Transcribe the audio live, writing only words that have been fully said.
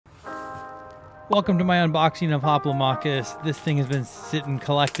Welcome to my unboxing of Hoplomachus. This thing has been sitting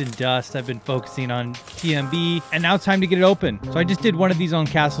collecting dust. I've been focusing on TMB, and now it's time to get it open. So I just did one of these on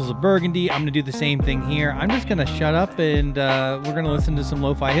Castles of Burgundy. I'm gonna do the same thing here. I'm just gonna shut up and we're gonna listen to some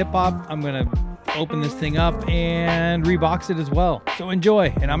lo-fi hip hop. I'm gonna open this thing up and rebox it as well. So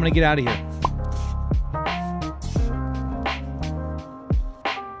enjoy, and I'm gonna get out of here.